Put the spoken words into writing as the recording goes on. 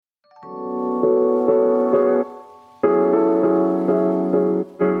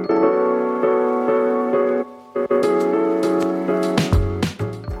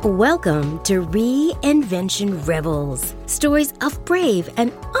Welcome to Reinvention Rebels, stories of brave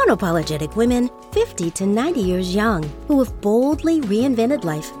and unapologetic women 50 to 90 years young who have boldly reinvented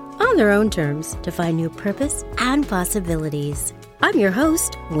life on their own terms to find new purpose and possibilities. I'm your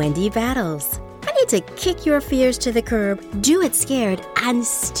host, Wendy Battles. Ready to kick your fears to the curb, do it scared, and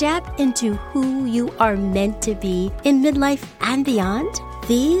step into who you are meant to be in midlife and beyond?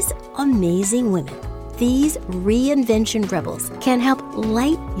 These amazing women, these reinvention rebels, can help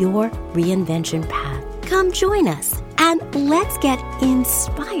light your reinvention path. Come join us and let's get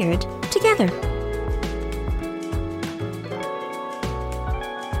inspired together.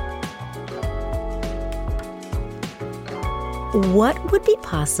 What would be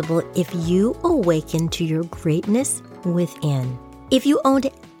possible if you awakened to your greatness within? If you owned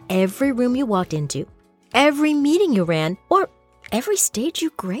every room you walked into, every meeting you ran, or every stage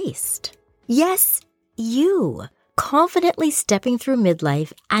you graced? Yes, you, confidently stepping through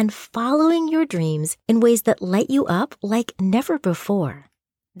midlife and following your dreams in ways that light you up like never before.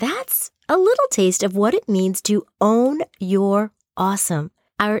 That's a little taste of what it means to own your awesome,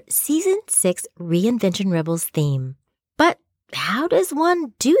 our Season 6 Reinvention Rebels theme. But how does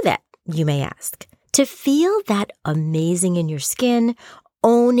one do that, you may ask? To feel that amazing in your skin,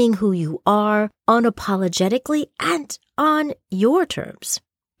 owning who you are unapologetically and on your terms.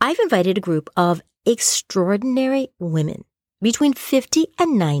 I've invited a group of extraordinary women between 50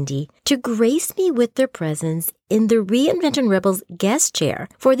 and 90 to grace me with their presence in the Reinvention Rebels guest chair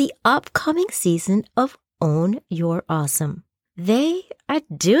for the upcoming season of Own Your Awesome. They are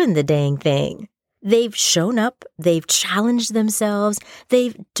doing the dang thing. They've shown up, they've challenged themselves,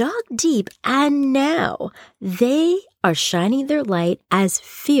 they've dug deep, and now they are shining their light as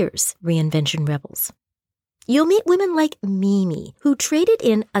fierce reinvention rebels. You'll meet women like Mimi, who traded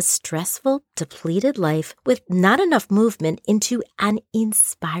in a stressful, depleted life with not enough movement into an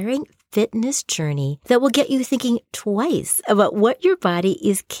inspiring fitness journey that will get you thinking twice about what your body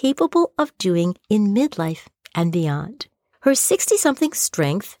is capable of doing in midlife and beyond. Her 60-something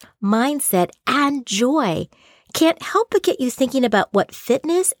strength, mindset, and joy can't help but get you thinking about what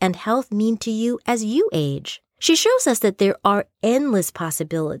fitness and health mean to you as you age. She shows us that there are endless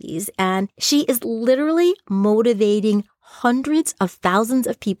possibilities, and she is literally motivating hundreds of thousands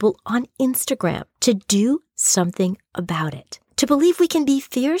of people on Instagram to do something about it, to believe we can be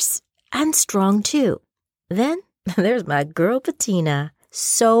fierce and strong too. Then there's my girl Bettina,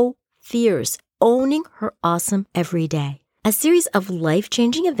 so fierce, owning her awesome every day. A series of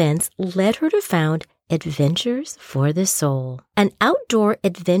life-changing events led her to found Adventures for the Soul, an outdoor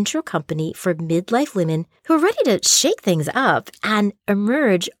adventure company for midlife women who are ready to shake things up and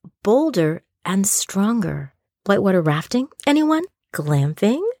emerge bolder and stronger. Whitewater rafting, anyone?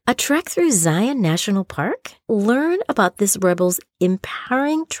 Glamping? A trek through Zion National Park? Learn about this rebel's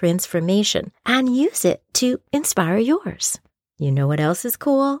empowering transformation and use it to inspire yours. You know what else is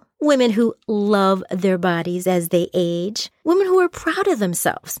cool? Women who love their bodies as they age. Women who are proud of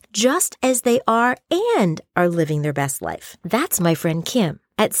themselves, just as they are and are living their best life. That's my friend Kim.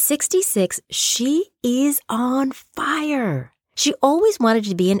 At 66, she is on fire. She always wanted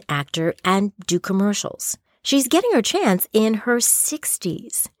to be an actor and do commercials. She's getting her chance in her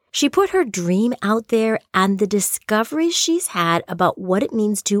 60s. She put her dream out there, and the discoveries she's had about what it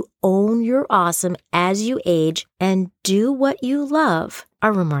means to own your awesome as you age and do what you love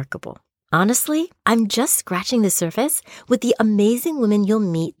are remarkable. Honestly, I'm just scratching the surface with the amazing women you'll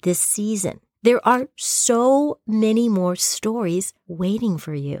meet this season. There are so many more stories waiting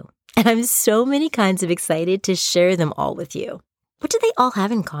for you, and I'm so many kinds of excited to share them all with you. What do they all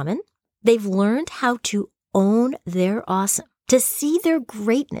have in common? They've learned how to own their awesome, to see their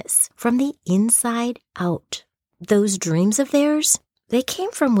greatness from the inside out. Those dreams of theirs, they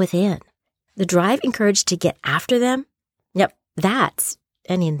came from within. The drive and courage to get after them, yep, that's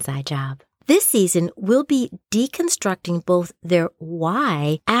an inside job. This season, we'll be deconstructing both their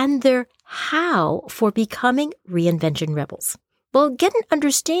why and their how for becoming reinvention rebels. We'll get an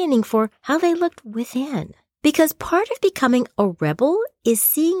understanding for how they looked within. Because part of becoming a rebel is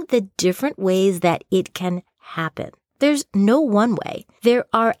seeing the different ways that it can happen. There's no one way. There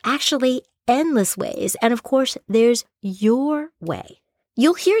are actually endless ways. And of course, there's your way.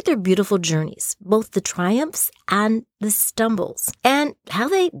 You'll hear their beautiful journeys, both the triumphs and the stumbles, and how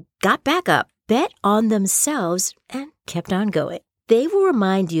they got back up, bet on themselves, and kept on going. They will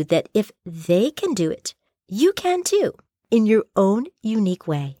remind you that if they can do it, you can too, in your own unique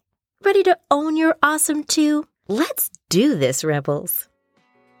way. Ready to own your awesome too? Let's do this, rebels.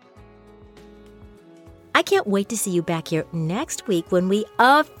 I I can't wait to see you back here next week when we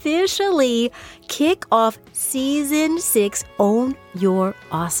officially kick off Season 6, Own Your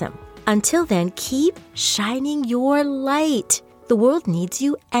Awesome. Until then, keep shining your light. The world needs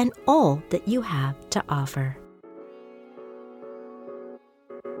you and all that you have to offer.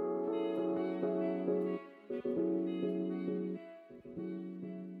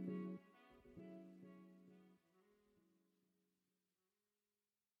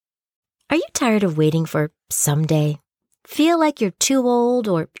 Are you tired of waiting for someday? Feel like you're too old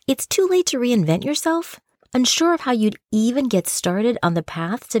or it's too late to reinvent yourself? Unsure of how you'd even get started on the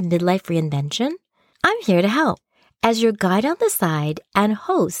path to midlife reinvention? I'm here to help as your guide on the side and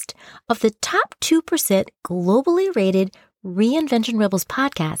host of the top 2% globally rated Reinvention Rebels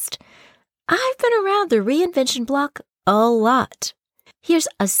podcast. I've been around the reinvention block a lot. Here's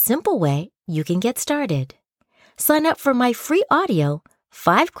a simple way you can get started. Sign up for my free audio,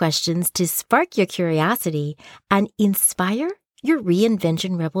 5 questions to spark your curiosity and inspire your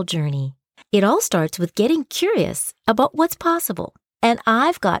Reinvention Rebel journey. It all starts with getting curious about what's possible. And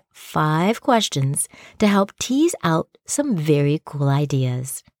I've got 5 questions to help tease out some very cool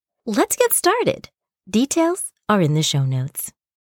ideas. Let's get started. Details are in the show notes.